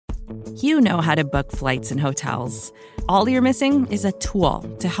You know how to book flights and hotels. All you're missing is a tool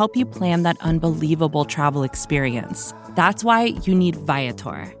to help you plan that unbelievable travel experience. That's why you need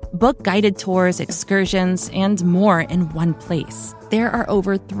Viator. Book guided tours, excursions, and more in one place. There are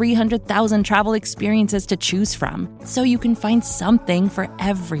over 300,000 travel experiences to choose from, so you can find something for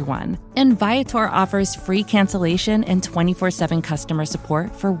everyone. And Viator offers free cancellation and 24/7 customer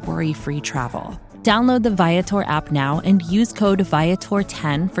support for worry-free travel. Download the Viator app now and use code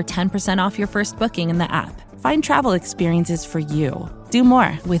Viator10 for 10% off your first booking in the app. Find travel experiences for you. Do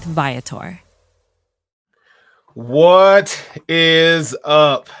more with Viator. What is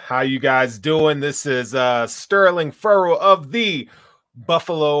up? How you guys doing? This is Sterling Furrowh of the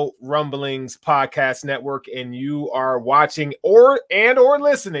Buffalo Rumblings Podcast Network, and you are watching or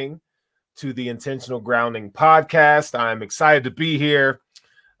listening to the Intentional Grounding Podcast. I'm excited to be here.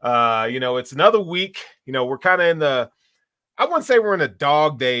 It's another week. We're kind of I wouldn't say we're in the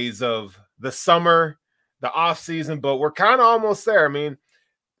dog days of the summer, the off season, but we're kind of almost there. I mean,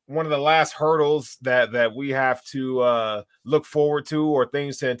 one of the last hurdles that we have to look forward to, or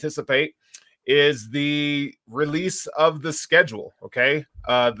things to anticipate, is the release of the schedule. Okay.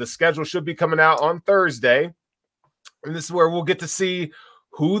 The schedule should be coming out on Thursday, and this is where we'll get to see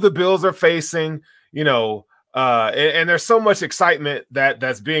who the Bills are facing, and there's so much excitement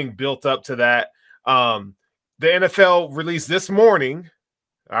that's being built up to that. The NFL released this morning.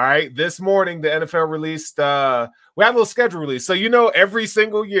 All right. This morning, the NFL released, we had a little schedule release. So, every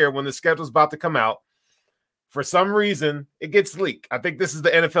single year when the schedule's about to come out, for some reason, it gets leaked. I think this is the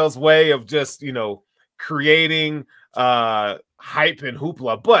NFL's way of just, creating hype and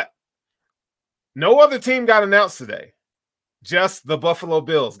hoopla. But no other team got announced today. Just the Buffalo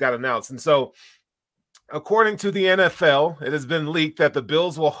Bills got announced. And so, according to the NFL, it has been leaked that the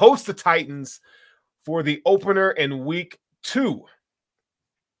Bills will host the Titans for the opener in week 2.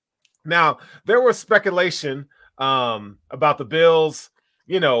 Now, there was speculation about the Bills,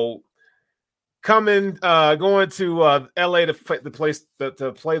 going to LA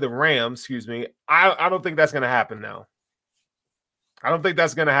to play the Rams. Excuse me. I don't think that's going to happen now. I don't think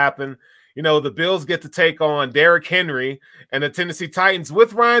that's going to happen. The Bills get to take on Derrick Henry and the Tennessee Titans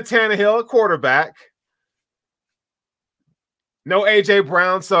with Ryan Tannehill at quarterback. No A.J.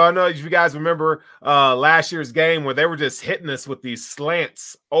 Brown. So I know if you guys remember last year's game where they were just hitting us with these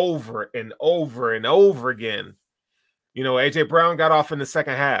slants over and over and over again. A.J. Brown got off in the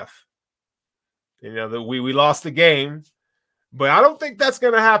second half. We lost the game, but I don't think that's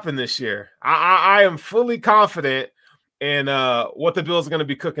going to happen this year. I am fully confident in what the Bills are going to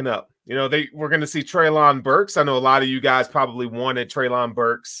be cooking up. We're going to see Treylon Burks. I know a lot of you guys probably wanted Treylon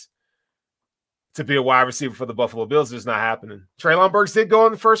Burks to be a wide receiver for the Buffalo Bills. It's not happening. Treylon Burks did go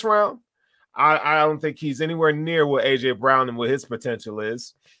in the first round. I don't think he's anywhere near what A.J. Brown and what his potential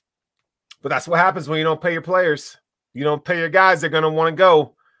is. But that's what happens when you don't pay your players. You don't pay your guys, they're going to want to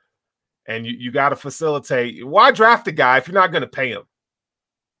go. And you got to facilitate. Why draft a guy if you're not going to pay him?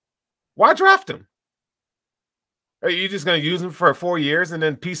 Why draft him? Are you just going to use him for 4 years and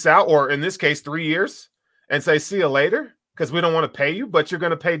then peace out? Or in this case, 3 years and say, see you later? Because we don't want to pay you, but you're going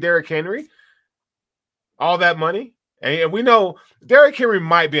to pay Derrick Henry all that money. And we know Derrick Henry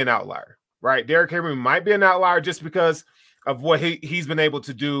might be an outlier, right? Derrick Henry might be an outlier just because of what he's been able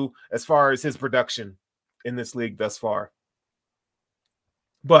to do as far as his production in this league thus far.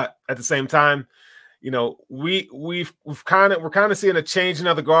 But at the same time, we're kind of seeing a change in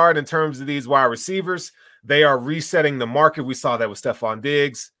the guard in terms of these wide receivers. They are resetting the market. We saw that with Stephon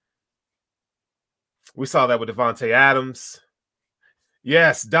Diggs. We saw that with Devontae Adams.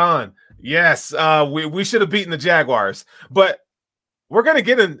 Yes, Don. Yes, we should have beaten the Jaguars. But we're going to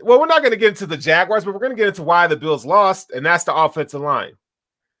get in. Well, we're not going to get into the Jaguars, but we're going to get into why the Bills lost, and that's the offensive line.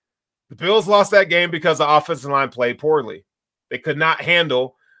 The Bills lost that game because the offensive line played poorly. They could not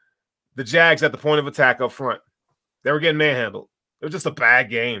handle the Jags at the point of attack up front. They were getting manhandled. It was just a bad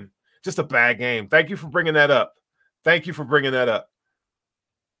game. Just a bad game. Thank you for bringing that up. Thank you for bringing that up.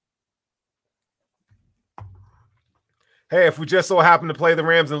 Hey, if we just so happen to play the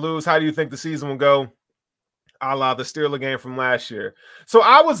Rams and lose, how do you think the season will go? A la the Steelers game from last year. So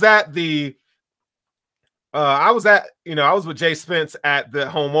I was with Jay Spence at the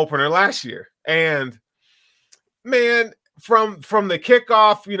home opener last year. And man, from the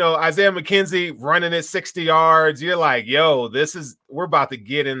kickoff, Isaiah McKenzie running it 60 yards, you're like, yo, we're about to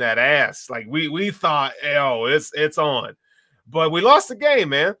get in that ass. Like we thought, it's on. But we lost the game,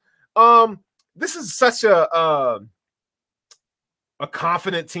 man. This is such a a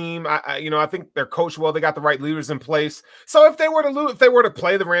confident team. I think they're coached well. They got the right leaders in place. So if they were to lose, if they were to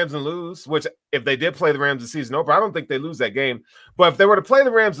play the Rams and lose, which if they did play the Rams the season opener, I don't think they lose that game. But if they were to play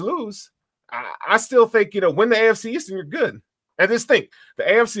the Rams and lose, I still think, win the AFC East and you're good. And just think, the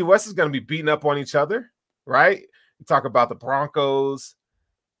AFC West is going to be beating up on each other, right? You talk about the Broncos,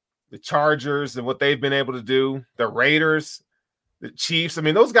 the Chargers, and what they've been able to do, the Raiders, the Chiefs. I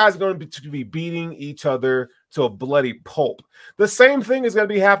mean, those guys are going to be beating each other to a bloody pulp. The same thing is going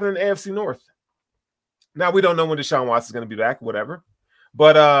to be happening in the AFC North. Now, we don't know when Deshaun Watson is going to be back, whatever.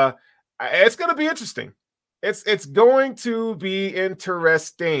 But it's going to be interesting. It's going to be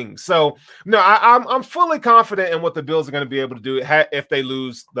interesting. So, no, I'm fully confident in what the Bills are going to be able to do if they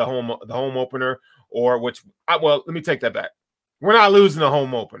lose the home opener, let me take that back. We're not losing the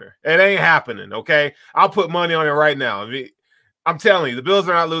home opener. It ain't happening, okay? I'll put money on it right now. I'm telling you, the Bills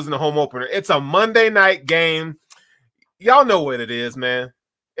are not losing the home opener. It's a Monday night game. Y'all know what it is, man.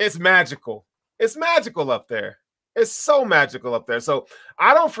 It's magical. It's magical up there. It's so magical up there. So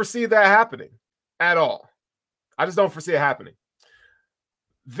I don't foresee that happening at all. I just don't foresee it happening.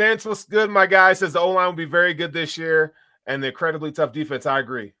 Vince, what's good, my guy? Says the O-line will be very good this year and the incredibly tough defense. I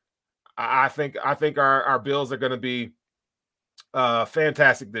agree. I think our Bills are going to be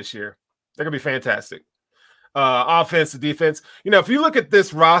fantastic this year. They're going to be fantastic. Offense to defense. If you look at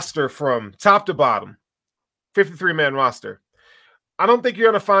this roster from top to bottom, 53-man roster, I don't think you're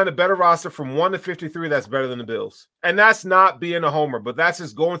going to find a better roster from 1 to 53 that's better than the Bills. And that's not being a homer, but that's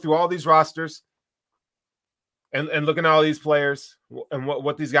just going through all these rosters and looking at all these players and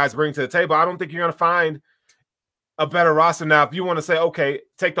what these guys bring to the table. I don't think you're going to find a better roster. Now, if you want to say, okay,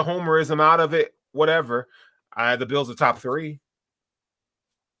 take the homerism out of it, whatever, the Bills are top 3.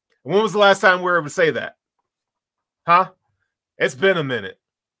 When was the last time we were able to say that? Huh? It's been a minute.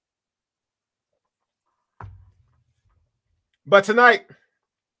 But tonight,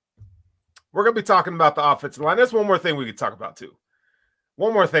 we're going to be talking about the offensive line. There's one more thing we could talk about, too.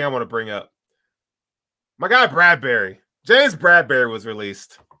 One more thing I want to bring up. My guy Bradbury, James Bradbury was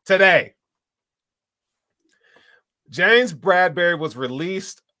released today. James Bradbury was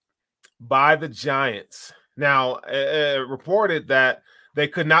released by the Giants. Now, it reported that they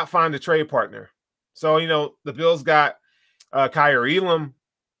could not find a trade partner. So, the Bills got Kyer Elam.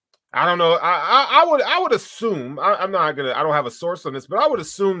 I don't know. I would assume, I don't have a source on this, but I would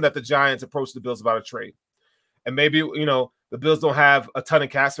assume that the Giants approached the Bills about a trade. And maybe, the Bills don't have a ton of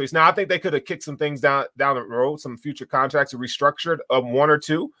cap space. Now, I think they could have kicked some things down the road, some future contracts, or restructured one or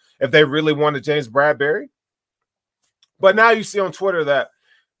two if they really wanted James Bradbury. But now you see on Twitter that,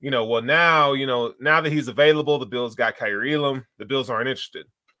 now that he's available, the Bills got Kyer Elam. The Bills aren't interested.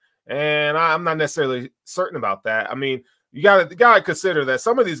 And I'm not necessarily certain about that. I mean, you gotta consider that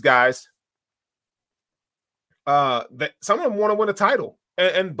some of these guys, that some of them want to win a title.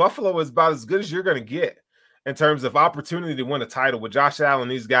 And Buffalo is about as good as you're going to get in terms of opportunity to win a title with Josh Allen,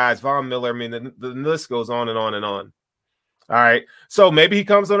 these guys, Von Miller. I mean, the list goes on and on and on. All right. So maybe he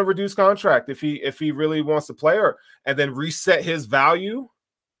comes on a reduced contract if he really wants to play, and then reset his value,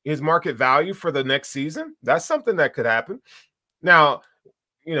 his market value for the next season. That's something that could happen. Now,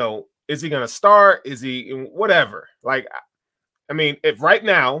 is he going to start? Is he whatever? Like, I mean, if right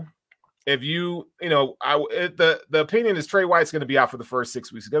now, if the opinion is Trey White's going to be out for the first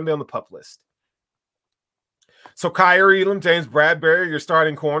 6 weeks. He's going to be on the PUP list. So Kyer Elam, James Bradbury, your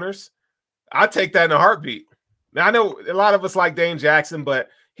starting corners. I'd take that in a heartbeat. Now, I know a lot of us like Dane Jackson, but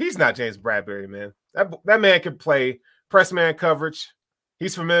he's not James Bradbury, man. That man can play press man coverage.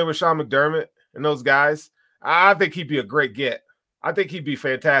 He's familiar with Sean McDermott and those guys. I think he'd be a great get. I think he'd be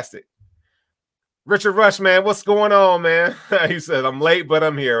fantastic. Richard Rush, man, what's going on, man? He said, I'm late, but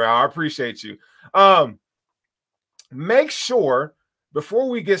I'm here. I appreciate you. Make sure, before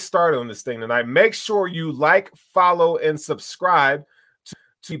we get started on this thing tonight, make sure you like, follow, and subscribe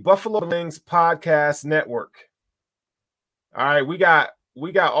to Buffalo Rumblings Podcast Network. All right, we got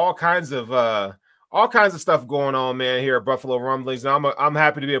all kinds of stuff going on, man, here at Buffalo Rumblings. And I'm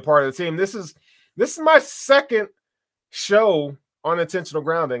happy to be a part of the team. This is my second show on Intentional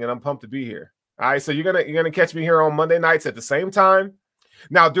Grounding, and I'm pumped to be here. All right, so you're gonna catch me here on Monday nights at the same time.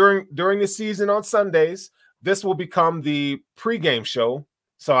 Now, during the season on Sundays, this will become the pregame show.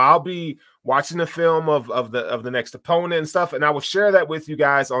 So I'll be watching the film of the next opponent and stuff, and I will share that with you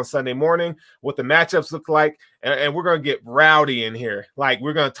guys on Sunday morning, what the matchups look like, and we're gonna get rowdy in here. Like,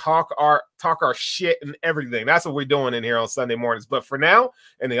 we're gonna talk our shit and everything. That's what we're doing in here on Sunday mornings. But for now,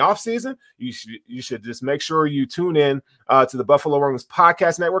 in the off season, you should just make sure you tune in to the Buffalo Rumblings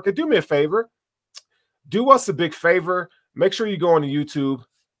Podcast Network. And do me a favor, do us a big favor. Make sure you go on to YouTube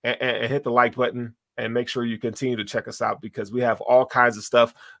and hit the like button and make sure you continue to check us out because we have all kinds of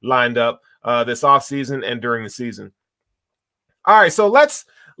stuff lined up this offseason and during the season. All right, so let's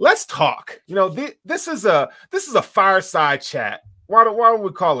talk. This is a fireside chat. Why don't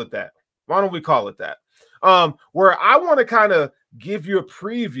we call it that? Where I want to kind of give you a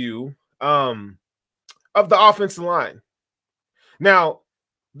preview of the offensive line. Now,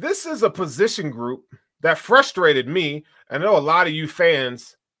 this is a position group that frustrated me, and I know a lot of you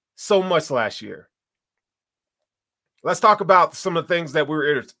fans, so much last year. Let's talk about some of the things that we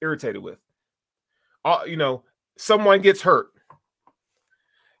were irritated with. Someone gets hurt.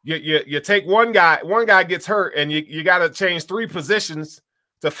 You take one guy gets hurt, and you got to change 3 positions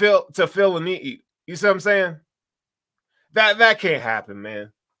to fill a need. You see what I'm saying? That can't happen,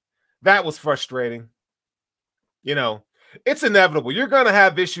 man. That was frustrating. It's inevitable. You're going to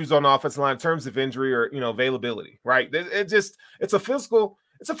have issues on the offensive line in terms of injury or, availability, right? It's a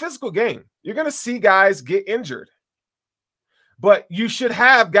physical game. You're going to see guys get injured. But you should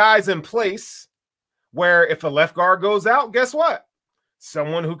have guys in place where if a left guard goes out, guess what?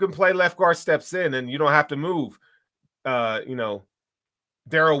 Someone who can play left guard steps in and you don't have to move, Daryl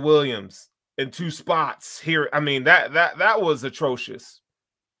Williams in 2 spots here. I mean, that was atrocious.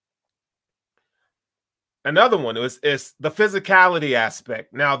 Another one is the physicality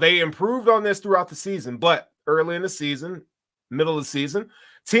aspect. Now, they improved on this throughout the season, but early in the season, middle of the season,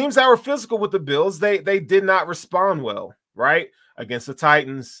 teams that were physical with the Bills, they did not respond well, right? Against the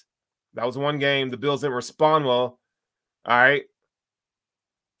Titans, that was one game. The Bills didn't respond well. All right.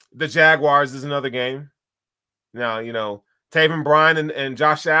 The Jaguars is another game. Now, Taven Bryan and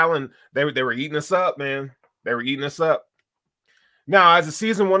Josh Allen, they were eating us up, man. They were eating us up. Now, as the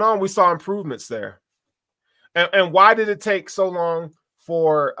season went on, we saw improvements there. And why did it take so long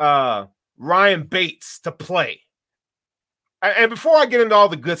for Ryan Bates to play? And before I get into all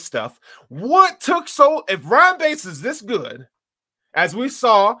the good stuff, if Ryan Bates is this good, as we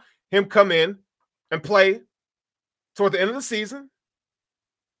saw him come in and play toward the end of the season,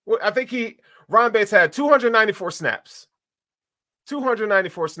 I think Ryan Bates had 294 snaps.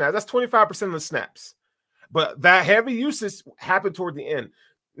 294 snaps. That's 25% of the snaps. But that heavy usage happened toward the end.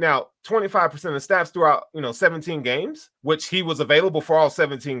 Now, 25% of the snaps throughout, 17 games, which he was available for all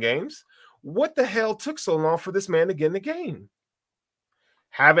 17 games. What the hell took so long for this man to get in the game?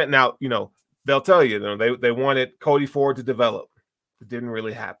 Now, they'll tell you, they wanted Cody Ford to develop. It didn't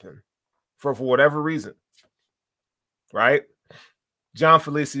really happen for whatever reason, right? John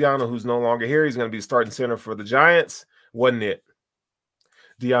Feliciano, who's no longer here, he's going to be starting center for the Giants. Wasn't it?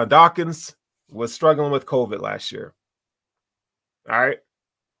 Deion Dawkins was struggling with COVID last year. All right.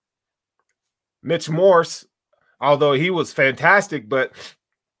 Mitch Morse, although he was fantastic, but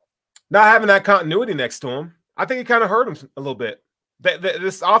not having that continuity next to him, I think it kind of hurt him a little bit.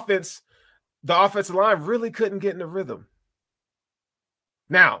 This offense, the offensive line really couldn't get in the rhythm.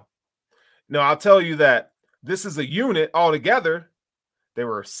 Now, I'll tell you that this is a unit altogether. They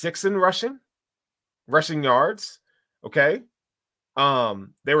were 6th in rushing yards. Okay.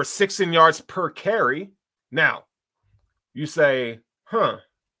 They were 6th in yards per carry. Now, you say,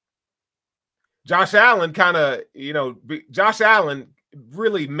 Josh Allen Josh Allen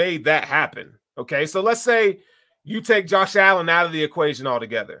really made that happen. Okay. So let's say you take Josh Allen out of the equation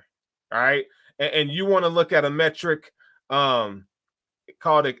altogether. All right. And you want to look at a metric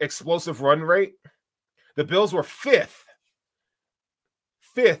called explosive run rate. The Bills were 5th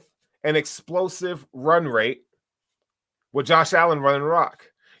in explosive run rate with Josh Allen running rock.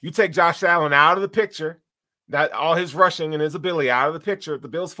 You take Josh Allen out of the picture, that all his rushing and his ability out of the picture, the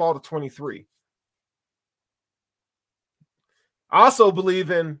Bills fall to 23. I also believe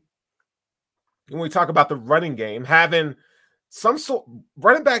in, when we talk about the running game, having some sort,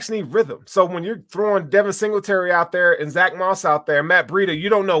 running backs need rhythm. So when you're throwing Devin Singletary out there and Zach Moss out there, Matt Breida, you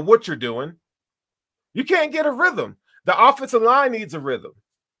don't know what you're doing. You can't get a rhythm. The offensive line needs a rhythm.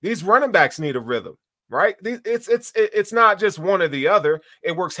 These running backs need a rhythm, right? It's not just one or the other.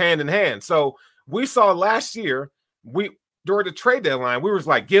 It works hand in hand. So we saw last year, during the trade deadline, we was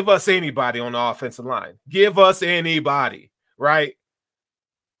like, give us anybody on the offensive line. Give us anybody, right?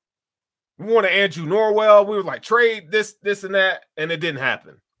 We wanted Andrew Norwell. We were like, trade this, and that, and it didn't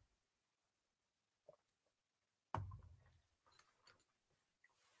happen.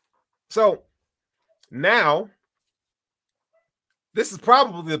 So now, this is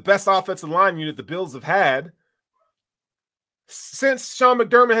probably the best offensive line unit the Bills have had since Sean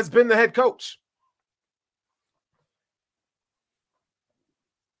McDermott has been the head coach.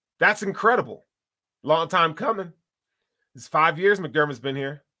 That's incredible. Long time coming. It's 5 years McDermott's been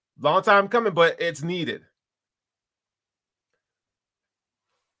here. Long time coming, but it's needed.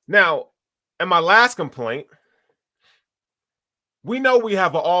 Now, And my last complaint, we know we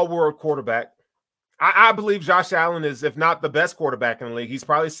have an all-world quarterback. I believe Josh Allen is, if not the best quarterback in the league, he's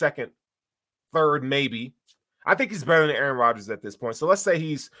probably second, third, maybe. I think he's better than Aaron Rodgers at this point. So let's say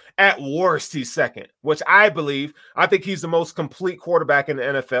he's, at worst, he's second, which I believe. I think he's the most complete quarterback in the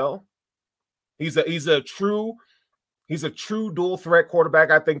NFL. He's a true dual threat quarterback.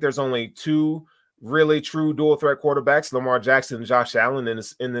 I think there's only two really true dual threat quarterbacks, Lamar Jackson and Josh Allen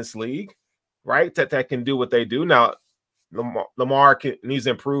in this league, right? That can do what they do. Now, Lamar needs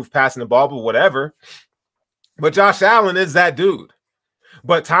to improve passing the ball, but whatever. But Josh Allen is that dude.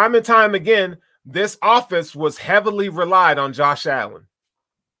 But time and time again, this offense was heavily relied on Josh Allen,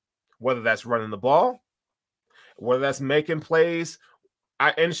 whether that's running the ball, whether that's making plays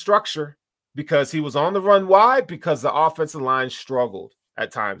in structure, because he was on the run wide because the offensive line struggled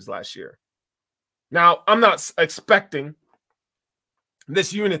at times last year. Now, I'm not expecting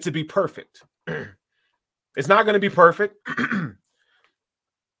this unit to be perfect. It's not going to be perfect.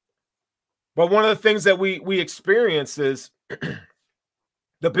 But one of the things that we experienced is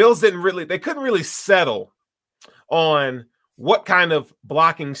the Bills couldn't really settle on what kind of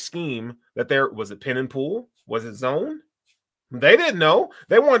blocking scheme that was. It pin and pull? Was it zone? They didn't know.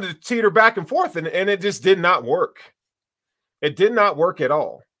 They wanted to teeter back and forth, and it just did not work. It did not work at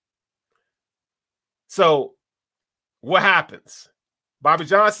all. So what happens? Bobby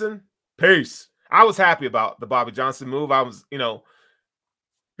Johnson, peace. I was happy about the Bobby Johnson move. I was,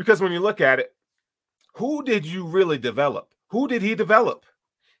 because when you look at it, who did you really develop? Who did he develop?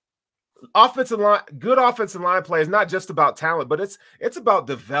 Good offensive line play is not just about talent, but it's about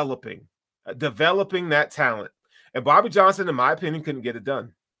developing that talent. And Bobby Johnson, in my opinion, couldn't get it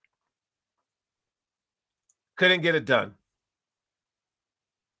done. Couldn't get it done.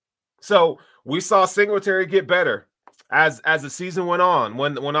 So we saw Singletary get better as the season went on.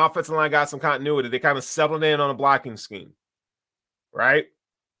 When offensive line got some continuity, they kind of settled in on a blocking scheme, right?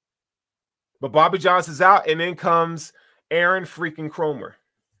 But Bobby Johnson's out, and then comes Aaron freaking Kromer.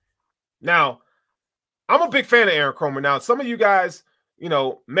 Now, I'm a big fan of Aaron Kromer. Now, some of you guys,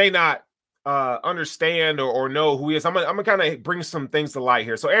 may not understand or know who he is. I'm gonna kind of bring some things to light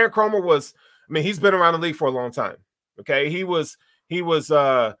here. So Aaron Kromer he's been around the league for a long time. Okay, he was.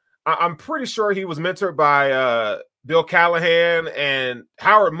 I'm pretty sure he was mentored by Bill Callahan and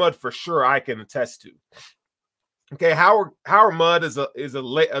Howard Mudd for sure. I can attest to. Okay, Howard Mudd is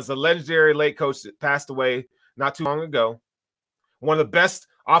a legendary late coach that passed away not too long ago. One of the best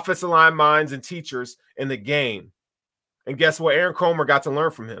offensive line minds and teachers in the game. And guess what? Aaron Kromer got to learn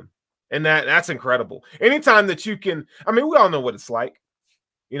from him. And that's incredible. Anytime that you can, we all know what it's like,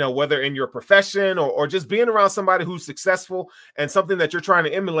 whether in your profession or just being around somebody who's successful and something that you're trying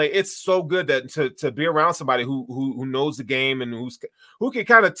to emulate. It's so good to be around somebody who knows the game and who can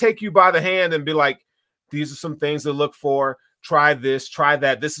kind of take you by the hand and be like, these are some things to look for. Try this, try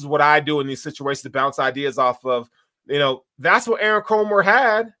that. This is what I do in these situations to bounce ideas off of. That's what Aaron Kromer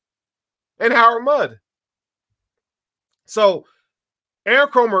had and Howard Mudd. So Aaron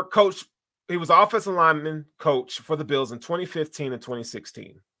Kromer he was offensive lineman coach for the Bills in 2015 and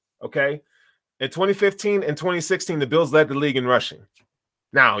 2016. Okay. In 2015 and 2016, the Bills led the league in rushing.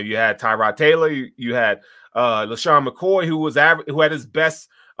 Now you had Tyrod Taylor, you had LaShawn McCoy, who had his best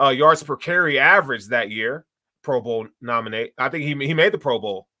yards per carry average that year, Pro Bowl nominate. I think he made the Pro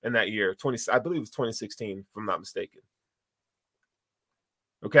Bowl in that year, I believe it was 2016, if I'm not mistaken.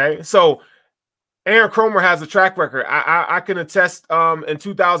 Okay, so Aaron Kromer has a track record. I can attest in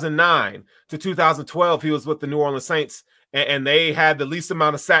 2009 to 2012, he was with the New Orleans Saints, and they had the least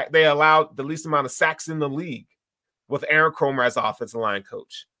amount of sacks. They allowed the least amount of sacks in the league with Aaron Kromer as offensive line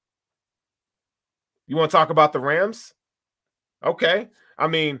coach. You want to talk about the Rams? Okay.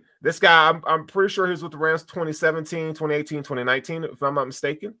 This guy, I'm pretty sure he was with the Rams 2017, 2018, 2019, if I'm not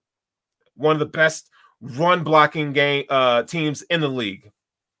mistaken. One of the best run blocking teams in the league.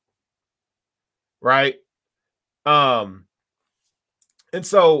 Right. And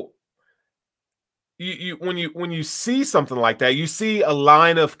so when you see something like that, you see a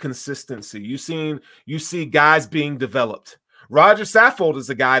line of consistency. You see guys being developed. Roger Saffold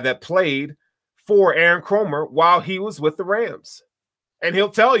is a guy that played for Aaron Kromer while he was with the Rams. And he'll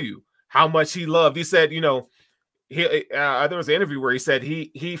tell you how much he loved. He said, there was an interview where he said he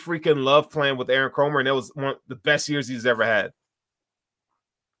freaking loved playing with Aaron Kromer, and it was one of the best years he's ever had.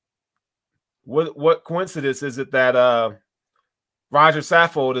 What coincidence is it that Roger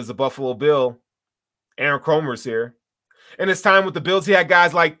Saffold is a Buffalo Bill, Aaron Kromer's here? In his time with the Bills, he had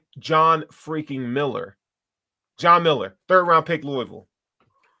guys like John Miller, 3rd round pick, Louisville,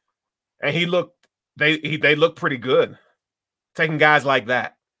 and they looked pretty good, taking guys like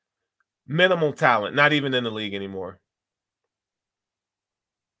that. Minimal talent, not even in the league anymore.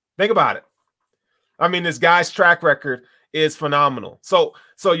 Think about it. I mean, this guy's track record is phenomenal. So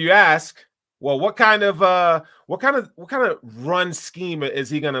you ask, well, what kind of run scheme is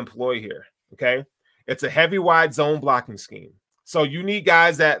he going to employ here? Okay, it's a heavy wide zone blocking scheme. So you need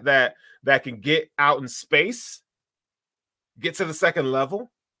guys that can get out in space, get to the second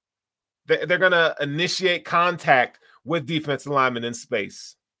level. They're going to initiate contact with defensive linemen in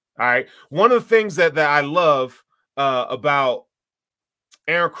space. All right. One of the things that I love about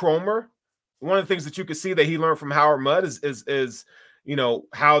Aaron Cromer, one of the things that you can see that he learned from Howard Mudd is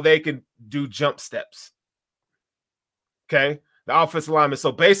how they can do jump steps. Okay, the offensive linemen.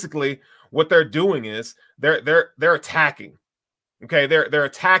 So basically, what they're doing is they're attacking. Okay, they're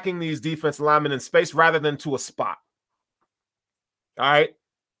attacking these defensive linemen in space rather than to a spot. All right.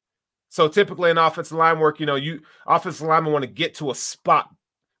 So typically in offensive line work, offensive linemen want to get to a spot,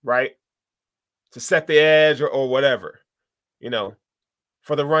 right, to set the edge or whatever.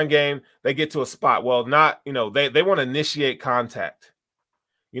 For the run game, they get to a spot. Well, not, they want to initiate contact.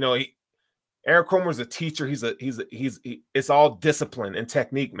 Aaron Cromer is a teacher. It's all discipline and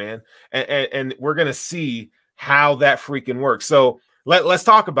technique, man. And we're going to see how that freaking works. So let's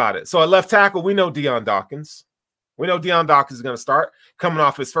talk about it. So at left tackle, we know Deion Dawkins. We know Deion Dawkins is going to start coming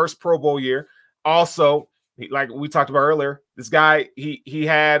off his first Pro Bowl year. Also, like we talked about earlier, this guy, he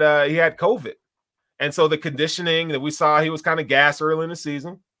had COVID. And so the conditioning that we saw, he was kind of gassed early in the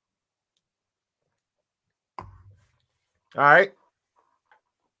season. All right.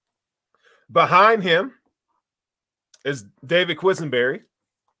 Behind him is David Quisenberry,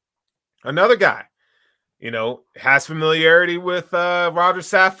 another guy, has familiarity with Roger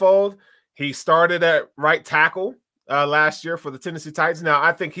Saffold. He started at right tackle last year for the Tennessee Titans. Now,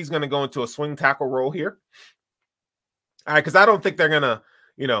 I think he's going to go into a swing tackle role here. All right, because I don't think they're going to,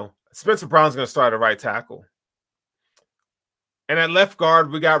 Spencer Brown's going to start at right tackle. And at left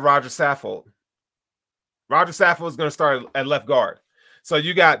guard, we got Roger Saffold. Roger Saffold is going to start at left guard. So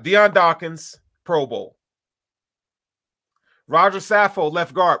you got Deion Dawkins, Pro Bowl. Roger Saffold,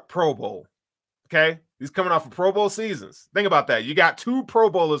 left guard, Pro Bowl. Okay? He's coming off of Pro Bowl seasons. Think about that. You got 2 Pro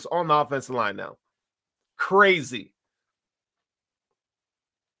Bowlers on the offensive line now. Crazy.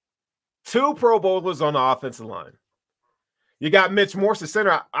 2 Pro Bowlers on the offensive line. You got Mitch Morse, the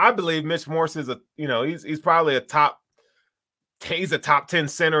center. I believe Mitch Morse is he's probably a top 10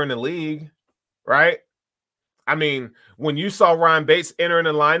 center in the league, right? I mean, when you saw Ryan Bates entering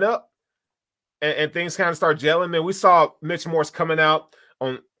the lineup and things kind of start gelling, man, we saw Mitch Morse coming out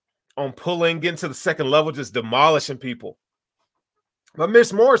on pulling, getting to the second level, just demolishing people. But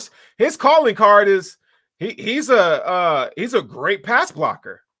Mitch Morse, his calling card is he's a great pass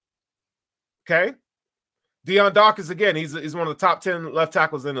blocker. Okay. Deion Dawkins, again, he's one of the top 10 left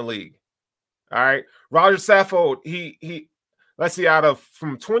tackles in the league. All right. Roger Saffold, he let's see,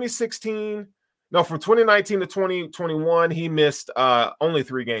 from 2019 to 2021, he missed only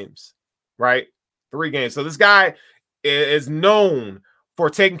 3 games, right? 3 games. So this guy is known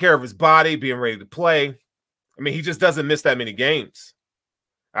for taking care of his body, being ready to play. I mean, he just doesn't miss that many games.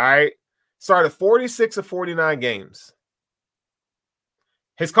 All right. Started 46 of 49 games.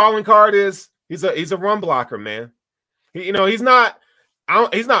 His calling card is he's a run blocker, man. He's not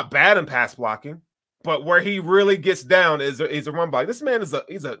bad in pass blocking, but where he really gets down is a run block. This man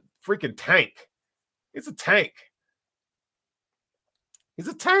he's a freaking tank. He's a tank. He's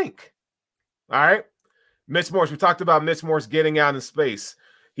a tank. All right. Mitch Morse. We talked about Mitch Morse getting out in space.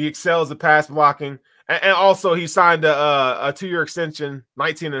 He excels at pass blocking. And also he signed a 2-year extension,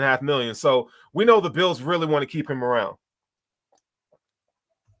 $19.5 million. So we know the Bills really want to keep him around.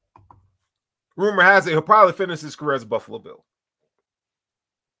 Rumor has it he'll probably finish his career as a Buffalo Bill.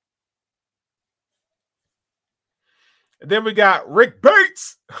 And then we got Rick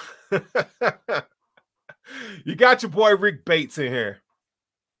Bates. You got your boy Rick Bates in here.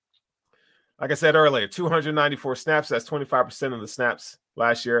 Like I said earlier, 294 snaps. That's 25% of the snaps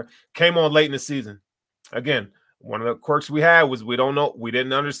last year. Came on late in the season. Again, one of the quirks we had was we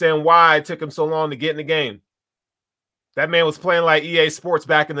didn't understand why it took him so long to get in the game. That man was playing like EA Sports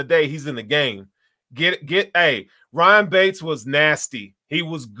back in the day. He's in the game. Hey, Ryan Bates was nasty. He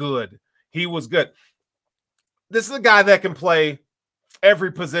was good. He was good. This is a guy that can play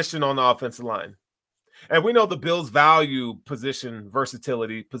every position on the offensive line. And we know the Bills value position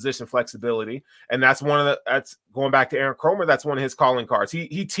versatility, position flexibility. And that's that's going back to Aaron Cromer. That's one of his calling cards.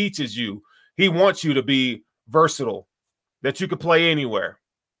 He teaches you. He wants you to be versatile, that you could play anywhere.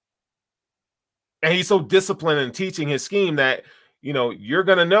 And he's so disciplined in teaching his scheme that, you're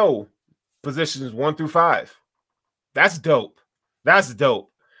going to know positions 1 through 5. That's dope. That's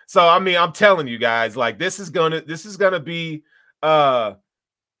dope. So I mean, I'm telling you guys, like this is gonna be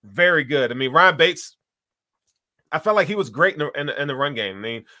very good. I mean, Ryan Bates, I felt like he was great in the run game. I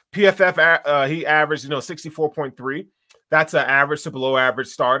mean, PFF he averaged 64.3. That's an average to below average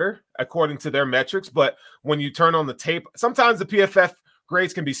starter according to their metrics. But when you turn on the tape, sometimes the PFF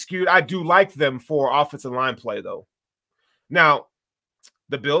grades can be skewed. I do like them for offensive line play though. Now,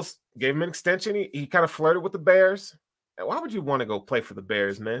 the Bills gave him an extension. He kind of flirted with the Bears. Why would you want to go play for the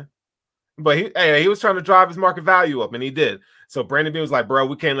Bears, man? But he was trying to drive his market value up, and he did. So Brandon Beane was like, bro,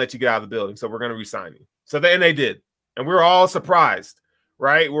 we can't let you get out of the building, so we're going to re-sign you. So then they did. And we were all surprised,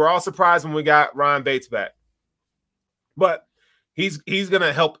 right? We were all surprised when we got Ryan Bates back. But he's going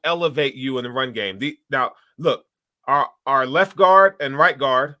to help elevate you in the run game. Now, look, our left guard and right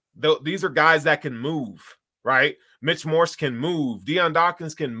guard, these are guys that can move, right? Mitch Morse can move. Deion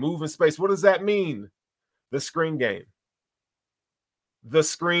Dawkins can move in space. What does that mean? The screen game. The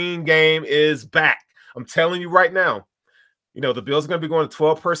screen game is back. I'm telling you right now. The Bills are going to be going to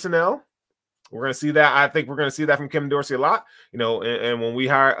 12 personnel. We're going to see that. I think we're going to see that from Kevin Dorsey a lot. And when we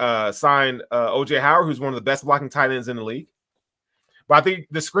signed O.J. Howard, who's one of the best blocking tight ends in the league. But I think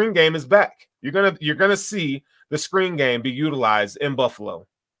the screen game is back. You're gonna see the screen game be utilized in Buffalo.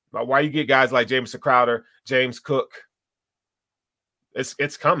 Why you get guys like Jamison Crowder, James Cook?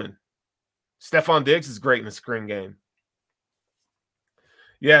 It's coming. Stephon Diggs is great in the screen game.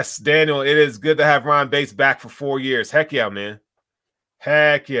 Yes, Daniel, it is good to have Ryan Bates back for 4 years. Heck yeah, man.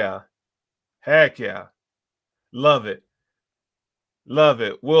 Heck yeah. Heck yeah. Love it. Love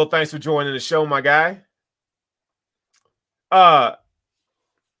it. Will, thanks for joining the show, my guy. And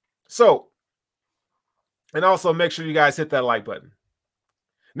also make sure you guys hit that like button.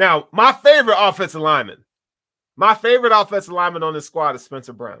 Now, my favorite offensive lineman on this squad is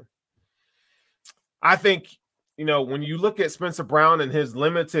Spencer Brown. I think, when you look at Spencer Brown and his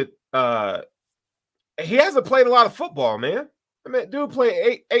limited, he hasn't played a lot of football, man. I mean, dude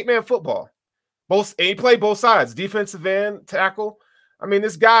played eight-man football. He played both sides, defensive end, tackle. I mean,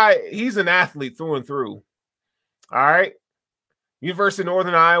 this guy, he's an athlete through and through. All right. University of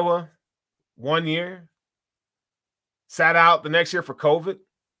Northern Iowa, 1 year. Sat out the next year for COVID.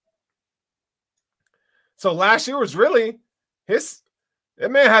 So last year was really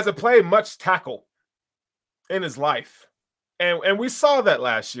that man hasn't played much tackle in his life. And we saw that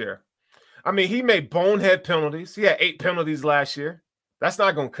last year. I mean, he made bonehead penalties. He had 8 penalties last year. That's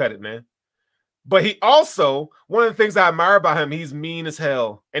not going to cut it, man. But he also, one of the things I admire about him, he's mean as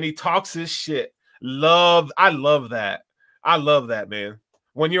hell. And he talks his shit. I love that. I love that, man.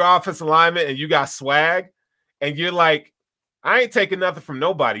 When you're offensive lineman and you got swag and you're like, I ain't taking nothing from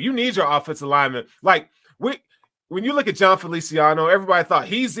nobody. You need your offensive lineman. Like, when you look at John Feliciano, everybody thought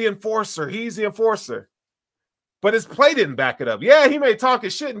he's the enforcer. He's the enforcer. But his play didn't back it up. Yeah, he may talk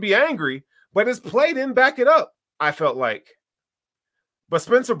his shit and be angry, but his play didn't back it up, I felt like. But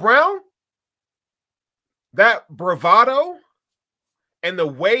Spencer Brown, that bravado and the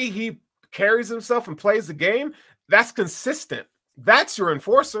way he carries himself and plays the game, that's consistent. That's your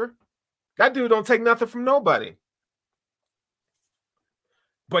enforcer. That dude don't take nothing from nobody.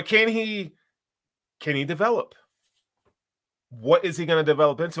 But can he develop? What is he going to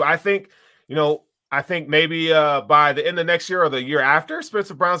develop into? I think maybe by the end of next year or the year after,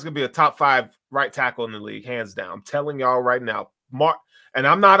 Spencer Brown's going to be a top 5 right tackle in the league, hands down. I'm telling y'all right now. And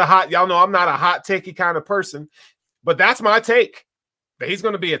I'm not y'all know I'm not a hot takey kind of person, but that's my take. That he's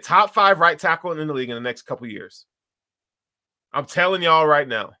going to be a top 5 right tackle in the league in the next couple of years. I'm telling y'all right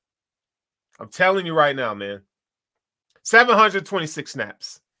now. I'm telling you right now, man. 726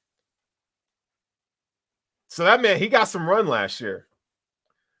 snaps. So that man, he got some run last year.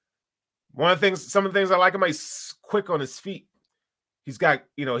 Some of the things I like him, he's quick on his feet. He's got,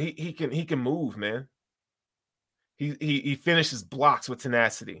 he can move, man. He finishes blocks with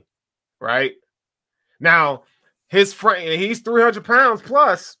tenacity, right? Now, his frame, he's 300 pounds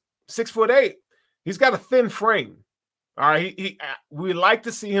plus, 6'8". He's got a thin frame. All right, we like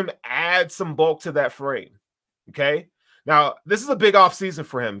to see him add some bulk to that frame. Okay. Now, this is a big offseason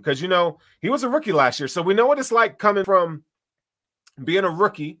for him because, he was a rookie last year. So we know what it's like coming from being a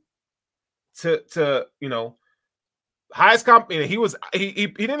rookie to highest comp. He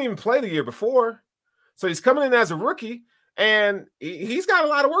didn't even play the year before. So he's coming in as a rookie and he's got a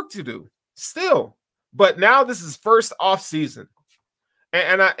lot of work to do still. But now this is first offseason.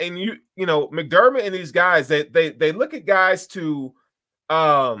 And McDermott and these guys, they look at guys to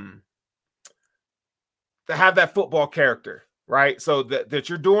have that football character, right? So that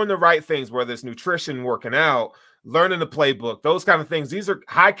you're doing the right things, whether it's nutrition, working out, learning the playbook, those kind of things. These are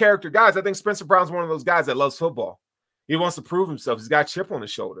high character guys. I think Spencer Brown's one of those guys that loves football. He wants to prove himself. He's got a chip on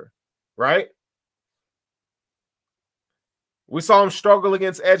his shoulder, right? We saw him struggle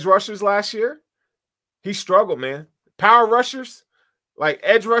against edge rushers last year. He struggled, man. Power rushers, like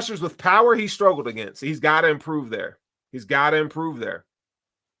edge rushers with power, he struggled against. He's got to improve there. He's got to improve there.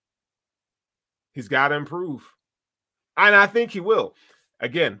 He's got to improve. And I think he will.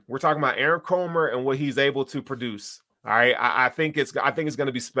 Again, we're talking about Aaron Comer and what he's able to produce. All right. I think it's going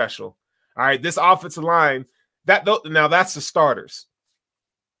to be special. All right. This offensive line, now that's the starters.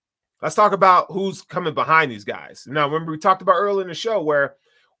 Let's talk about who's coming behind these guys. Now, remember we talked about earlier in the show where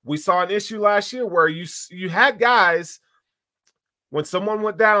we saw an issue last year where you had guys, when someone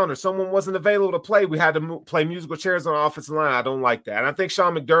went down or someone wasn't available to play, we had to play musical chairs on the offensive line. I don't like that. And I think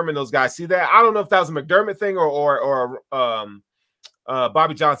Sean McDermott, those guys see that. I don't know if that was a McDermott thing or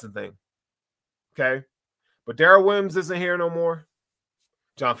Bobby Johnson thing. Okay. But Darrell Williams isn't here no more.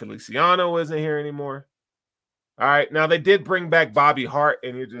 John Feliciano isn't here anymore. All right. Now, they did bring back Bobby Hart,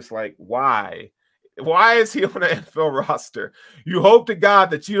 and you're just like, why? Why is he on the NFL roster? You hope to God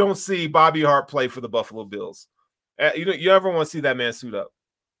that you don't see Bobby Hart play for the Buffalo Bills. You never want to see that man suit up.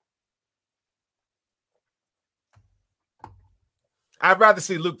 I'd rather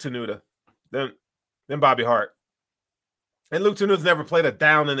see Luke Tenuta than Bobby Hart. And Luke Tenuta's never played a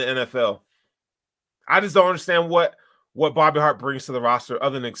down in the NFL. I just don't understand what Bobby Hart brings to the roster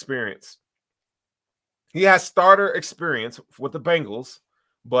other than experience. He has starter experience with the Bengals,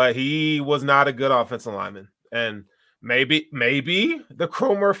 but he was not a good offensive lineman. And maybe the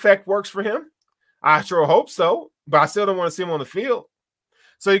Cromer effect works for him. I sure hope so, but I still don't want to see him on the field.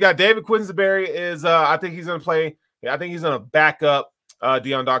 So you got David Quinsberry is I think he's going to play. I think he's going to back up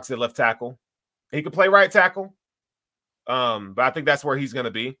Deion Dawkins at left tackle. He could play right tackle, but I think that's where he's going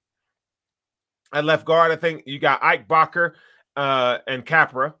to be. At left guard, I think you got Ike Bacher and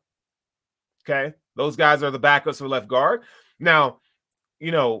Capra. Okay, those guys are the backups for left guard. Now,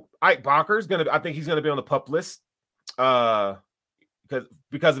 Ike Bacher is going to. I think he's going to be on the PUP list because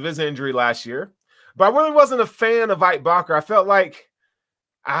of his injury last year. But I really wasn't a fan of Ike Bacher. I felt like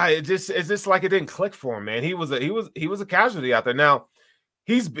it's just like it didn't click for him, man. He was a casualty out there. Now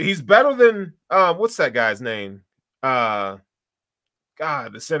he's better than what's that guy's name? God,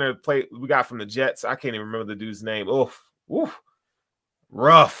 the center play we got from the Jets. I can't even remember the dude's name. Oof,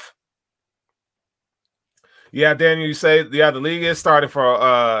 rough. Yeah, Daniel, you say the league is starting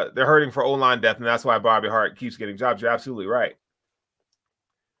for they're hurting for O-line depth, and that's why Bobby Hart keeps getting jobs. You're absolutely right.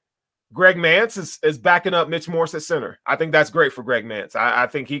 Greg Mance is backing up Mitch Morse at center. I think that's great for Greg Mance. I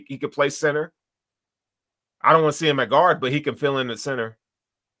think he could play center. I don't want to see him at guard, but he can fill in at center.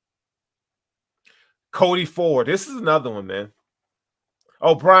 Cody Ford. This is another one, man.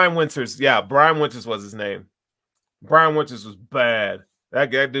 Oh, Brian Winters. Yeah, Brian Winters was his name. Brian Winters was bad.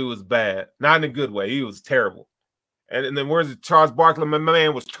 That dude was bad. Not in a good way. He was terrible. And then where's Charles Barkley? My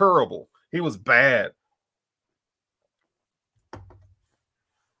man was terrible. He was bad.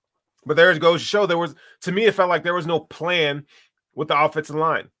 But there it goes to show to me, it felt like there was no plan with the offensive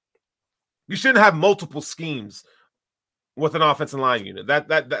line. You shouldn't have multiple schemes with an offensive line unit.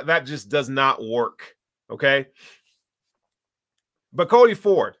 That just does not work. Okay. But Cody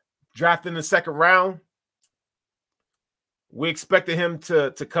Ford, drafted in the second round. We expected him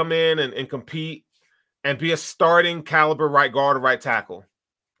to come in and compete and be a starting caliber right guard or right tackle.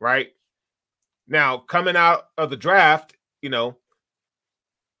 Right. Now, coming out of the draft,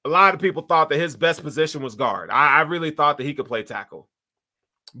 a lot of people thought that his best position was guard. I really thought that he could play tackle,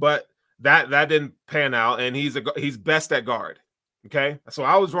 but that didn't pan out, and he's best at guard. Okay, so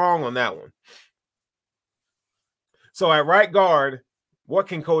I was wrong on that one. So at right guard, what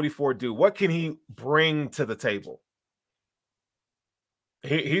can Cody Ford do? What can he bring to the table?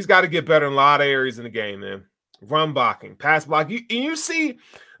 He's got to get better in a lot of areas in the game, man. Run blocking, pass blocking. You see,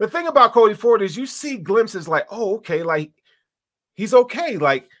 the thing about Cody Ford is you see glimpses like, oh, okay, like he's okay.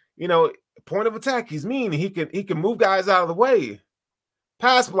 Like, point of attack, he's mean. He can move guys out of the way.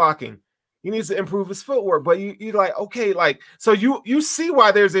 Pass blocking, he needs to improve his footwork. But you're like, okay, like, so you see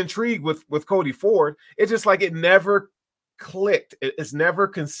why there's intrigue with Cody Ford. It's just like it never clicked. It's never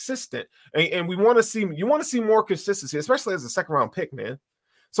consistent. And you want to see more consistency, especially as a second round pick, man.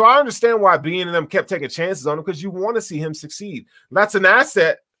 So I understand why being in them kept taking chances on him, because you want to see him succeed. That's an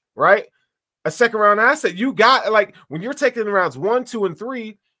asset, right? A second round asset. You got, like, when you're taking rounds 1, 2, and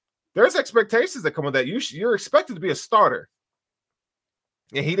 3, there's expectations that come with that. You're expected to be a starter.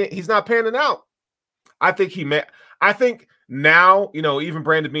 And he's not panning out. I think now, even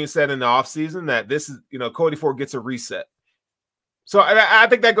Brandon Beane said in the offseason that this is, Cody Ford gets a reset. So I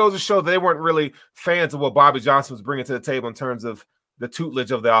think that goes to show that they weren't really fans of what Bobby Johnson was bringing to the table in terms of the tutelage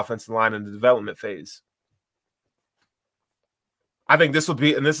of the offensive line in the development phase. I think this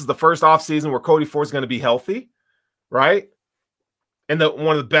is the first offseason where Cody Ford is going to be healthy, right? And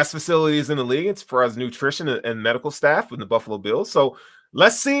one of the best facilities in the league. It's for us nutrition and medical staff in the Buffalo Bills. So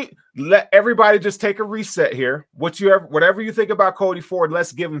let's see. Let everybody just take a reset here. Whatever you think about Cody Ford,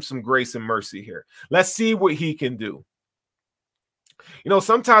 let's give him some grace and mercy here. Let's see what he can do.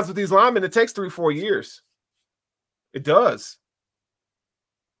 Sometimes with these linemen, it takes 3-4 years. It does.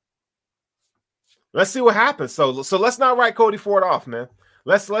 Let's see what happens. So let's not write Cody Ford off, man.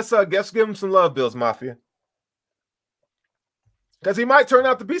 Let's give him some love, Bills Mafia. Because he might turn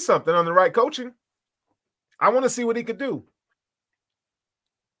out to be something on the right coaching. I want to see what he could do.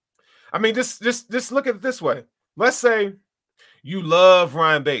 I mean, just look at it this way. Let's say you love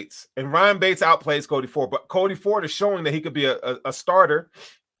Ryan Bates, and Ryan Bates outplays Cody Ford, but Cody Ford is showing that he could be a starter.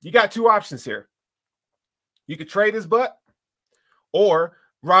 You got two options here. You could trade his butt, or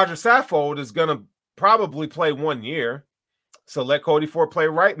Roger Saffold is going to probably play 1 year. So let Cody Ford play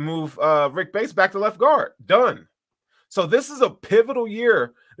right, move Rick Bates back to left guard. Done. So this is a pivotal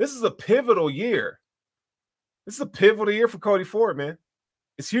year. This is a pivotal year for Cody Ford, man.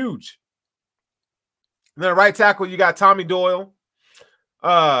 It's huge. And then right tackle, you got Tommy Doyle,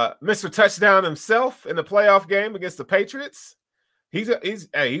 Mr. Touchdown himself in the playoff game against the Patriots. He's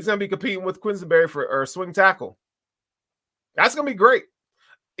going to be competing with Quisenberry for swing tackle. That's going to be great.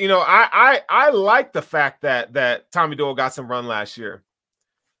 I like the fact that Tommy Doyle got some run last year.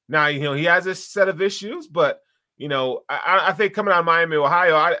 Now, he has a set of issues, but I think coming out of Miami,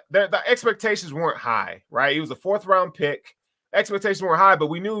 Ohio, the expectations weren't high, right? He was a 4th-round pick. Expectations weren't high, but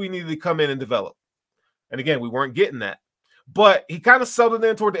we knew he needed to come in and develop. And again, we weren't getting that. But he kind of settled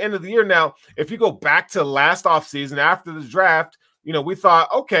in toward the end of the year. Now, if you go back to last offseason after the draft, we thought,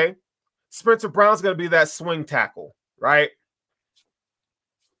 okay, Spencer Brown's going to be that swing tackle, right?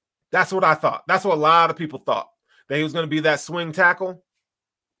 That's what I thought. That's what a lot of people thought, that he was going to be that swing tackle.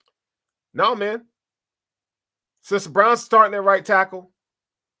 No, man. Spencer Brown's starting at right tackle.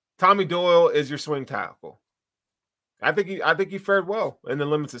 Tommy Doyle is your swing tackle. I think he fared well in the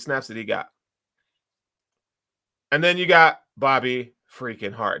limited snaps that he got. And then you got Bobby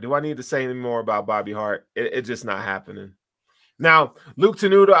freaking Hart. Do I need to say any more about Bobby Hart? It's just not happening. Now, Luke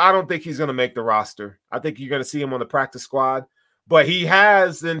Tenuta, I don't think he's going to make the roster. I think you're going to see him on the practice squad. But he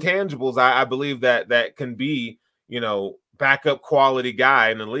has the intangibles, I believe, that can be, backup quality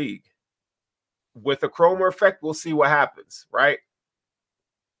guy in the league. With the Cromer effect, we'll see what happens, right?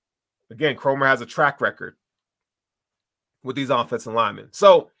 Again, Cromer has a track record with these offensive linemen.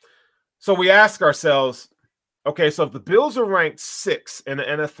 So we ask ourselves, okay, so if the Bills are ranked 6th in the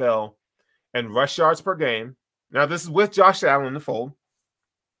NFL in rush yards per game, now this is with Josh Allen in the fold,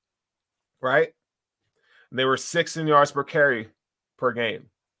 right? And they were 6th in yards per carry per game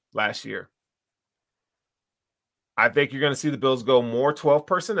last year. I think you're going to see the Bills go more 12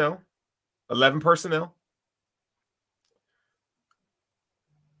 personnel, 11 personnel.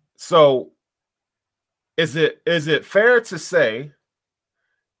 So is it fair to say,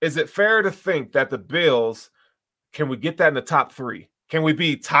 is it fair to think that the Bills, can we get that in the top 3? Can we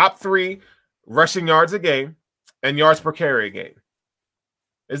be top 3 rushing yards a game and yards per carry a game?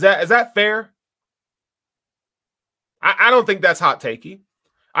 Is that fair? I don't think that's hot takey.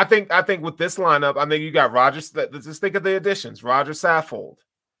 I think with this lineup, I think you got Rodgers. Let's just think of the additions. Roger Saffold,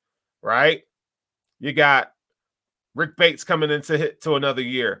 right? You got Rick Bates coming into another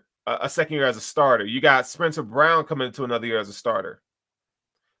year, a second year as a starter. You got Spencer Brown coming into another year as a starter.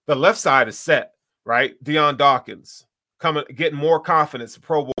 The left side is set, right? Deion Dawkins getting more confidence.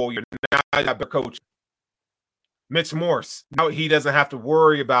 Pro Bowl year. Now you got the coach. Mitch Morse. Now he doesn't have to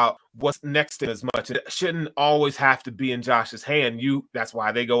worry about what's next to him as much. It shouldn't always have to be in Josh's hand. That's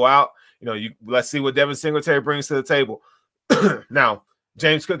why they go out. Let's see what Devin Singletary brings to the table. Now,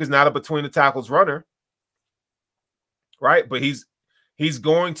 James Cook is not a between the tackles runner, right? But he's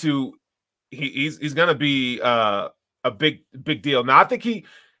going to be a big deal. Now, I think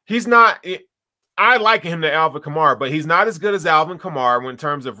he's not. I liken him to Alvin Kamara, but he's not as good as Alvin Kamara in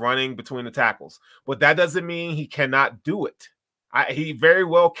terms of running between the tackles. But that doesn't mean he cannot do it. He very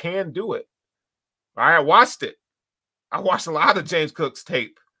well can do it. I watched it. I watched a lot of James Cook's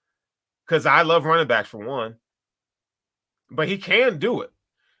tape because I love running backs for one. But he can do it.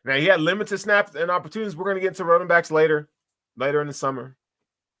 Now, he had limited snaps and opportunities. We're going to get into running backs later in the summer.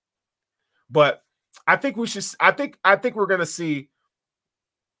 But I think we should. I think we're going to see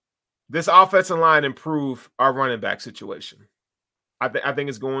this offensive line improve our running back situation. I think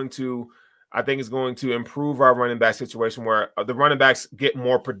it's going to improve our running back situation where the running backs get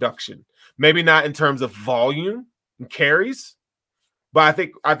more production. Maybe not in terms of volume and carries, But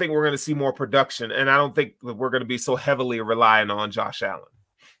I think we're going to see more production, and I don't think that we're going to be so heavily relying on Josh Allen.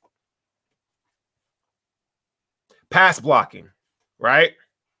 Pass blocking, right?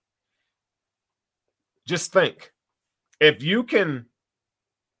 Just think, if you can.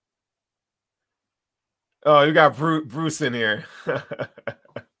 Oh, you got Bruce in here.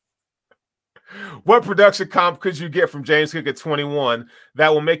 What production comp could you get from James Cook at 21 that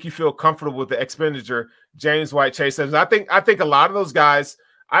will make you feel comfortable with the expenditure? James White, Chase says. I think a lot of those guys.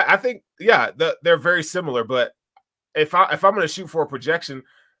 I think they're very similar. But if I'm going to shoot for a projection,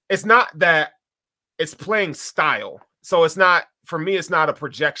 it's not that it's playing style. So it's not, for me, it's not a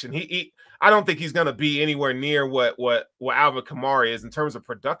projection. I don't think he's going to be anywhere near what Alvin Kamara is in terms of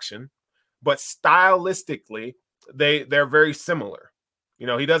production, but stylistically, they're very similar. You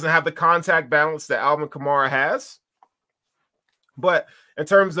know, he doesn't have the contact balance that Alvin Kamara has, but in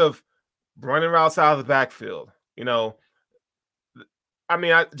terms of running routes out of the backfield, you know, I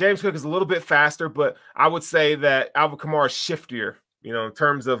mean, James Cook is a little bit faster, but I would say that Alvin Kamara is shiftier, you know, in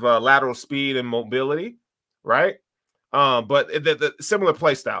terms of lateral speed and mobility, right? But the similar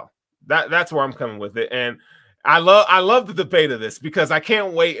play style. That's where I'm coming with it, and I love the debate of this because I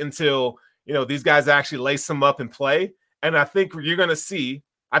can't wait until, you know, these guys actually lace them up and play. And I think we're going to see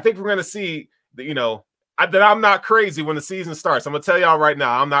that, you know, that I'm not crazy when the season starts. I'm going to tell y'all right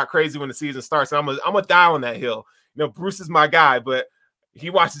now, I'm not crazy when the season starts. I'm going to die on that hill. You know, Bruce is my guy, but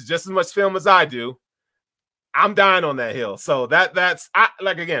he watches just as much film as I do. I'm dying on that hill. So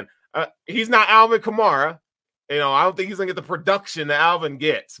he's not Alvin Kamara. You know, I don't think he's going to get the production that Alvin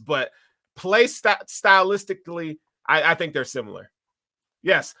gets, but play stylistically, I think they're similar.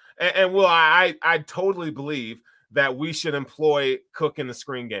 Yes. And Will, I totally believe that we should employ Cook in the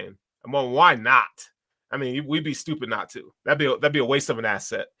screen game. Well, why not? I mean, we'd be stupid not to. That'd be a waste of an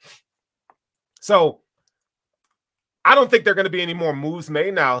asset. So I don't think there are going to be any more moves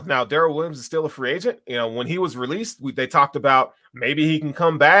made now. Now, Darrell Williams is still a free agent. You know, when he was released, they talked about maybe he can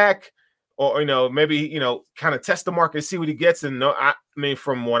come back, or, you know, maybe, you know, kind of test the market, see what he gets. And I mean,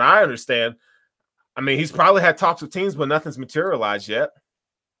 from what I understand, I mean, he's probably had talks with teams, but nothing's materialized yet.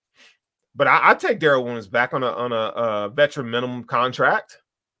 But I'd take Darrell Williams back on a veteran minimum contract.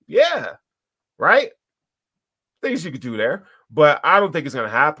 Yeah, right? Things you could do there. But I don't think it's going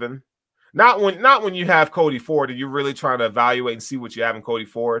to happen. Not when you have Cody Ford and you're really trying to evaluate and see what you have in Cody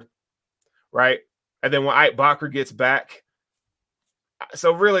Ford, right? And then when Ike Bocker gets back.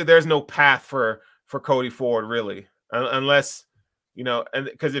 So really there's no path for Cody Ford, really, unless, you know, and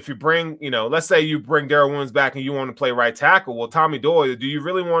because if you bring, you know, let's say you bring Darrell Williams back and you want to play right tackle, well, Tommy Doyle, do you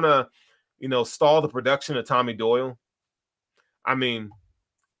really want to, you know, stall the production of Tommy Doyle? I mean,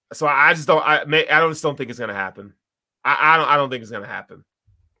 so I just don't. I just don't think it's going to happen. I don't think it's going to happen.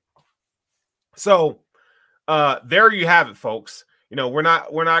 So there you have it, folks. You know, we're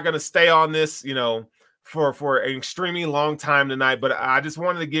not going to stay on this, you know, for an extremely long time tonight. But I just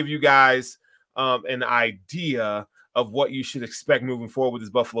wanted to give you guys an idea of what you should expect moving forward with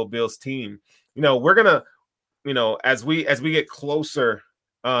this Buffalo Bills team. You know, we're gonna, you know, as we get closer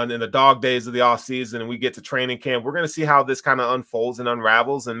in the dog days of the offseason and we get to training camp, we're going to see how this kind of unfolds and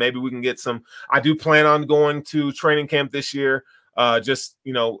unravels. And maybe we can get some, I do plan on going to training camp this year, just,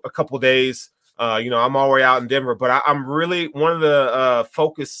 you know, a couple of days. You know, I'm already out in Denver, but I'm really one of the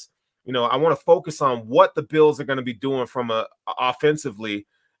focus, you know, I want to focus on what the Bills are going to be doing from offensively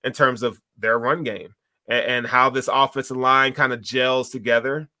in terms of their run game and how this offensive line kind of gels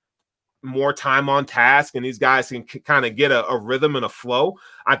together. More time on task, and these guys can kind of get a rhythm and a flow.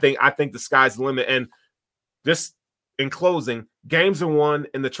 I think the sky's the limit. And just in closing, games are won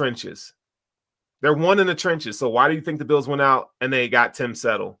in the trenches. They're won in the trenches. So why do you think the Bills went out and they got Tim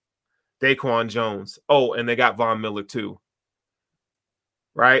Settle, Daquan Jones? Oh, and they got Von Miller too,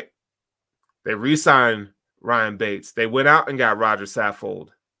 right? They re-signed Ryan Bates. They went out and got Roger Saffold.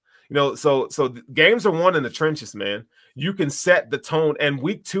 You know, so games are won in the trenches, man. You can set the tone, and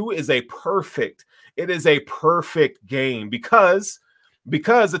week 2 is a perfect game because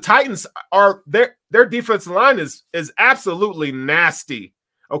the Titans are their defensive line is absolutely nasty.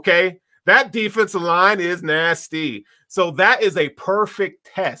 Okay, that defensive line is nasty. So that is a perfect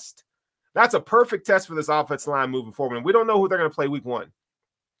test. That's a perfect test for this offensive line moving forward. And we don't know who they're going to play week 1,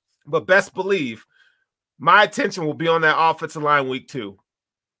 but best believe my attention will be on that offensive line week 2.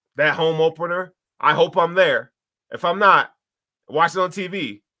 That home opener, I hope I'm there. If I'm not, watch it on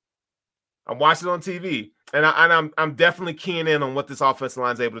TV. I'm watching it on TV. And I'm definitely keying in on what this offensive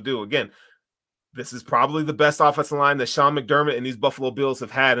line is able to do. Again, this is probably the best offensive line that Sean McDermott and these Buffalo Bills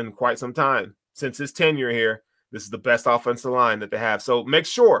have had in quite some time. Since his tenure here, this is the best offensive line that they have. So make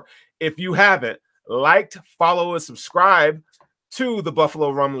sure, if you haven't, liked, follow, and subscribe to the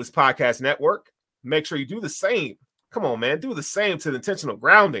Buffalo Rumblings Podcast Network. Make sure you do the same. Come on, man, do the same to the Intentional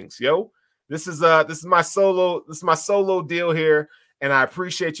Groundings, yo. This is my solo deal here, and I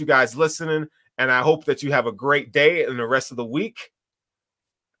appreciate you guys listening, and I hope that you have a great day and the rest of the week,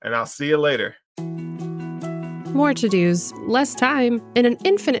 and I'll see you later. More to-dos, less time, and an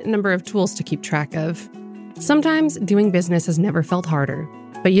infinite number of tools to keep track of. Sometimes doing business has never felt harder,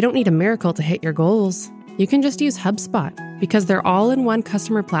 but you don't need a miracle to hit your goals. You can just use HubSpot, because their all-in-one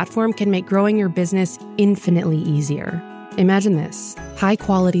customer platform can make growing your business infinitely easier. Imagine this: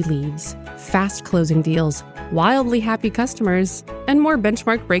 high-quality leads, fast closing deals, wildly happy customers, and more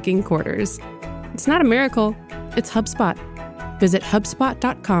benchmark-breaking quarters. It's not a miracle, it's HubSpot. Visit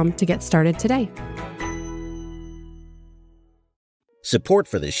HubSpot.com to get started today. Support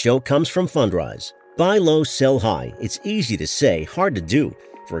for this show comes from Fundrise. Buy low, sell high. It's easy to say, hard to do.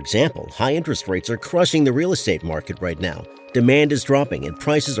 For example, high interest rates are crushing the real estate market right now. Demand is dropping and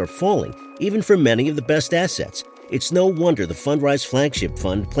prices are falling, even for many of the best assets. It's no wonder the Fundrise Flagship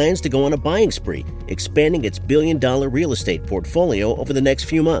Fund plans to go on a buying spree, expanding its billion-dollar real estate portfolio over the next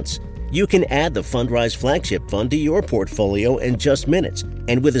few months. You can add the Fundrise Flagship Fund to your portfolio in just minutes,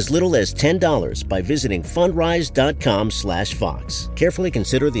 and with as little as $10 by visiting fundrise.com/Fox. Carefully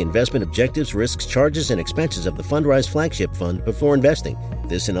consider the investment objectives, risks, charges, and expenses of the Fundrise Flagship Fund before investing.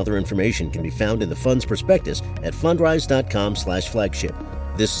 This and other information can be found in the fund's prospectus at fundrise.com/flagship.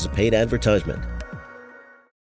 This is a paid advertisement.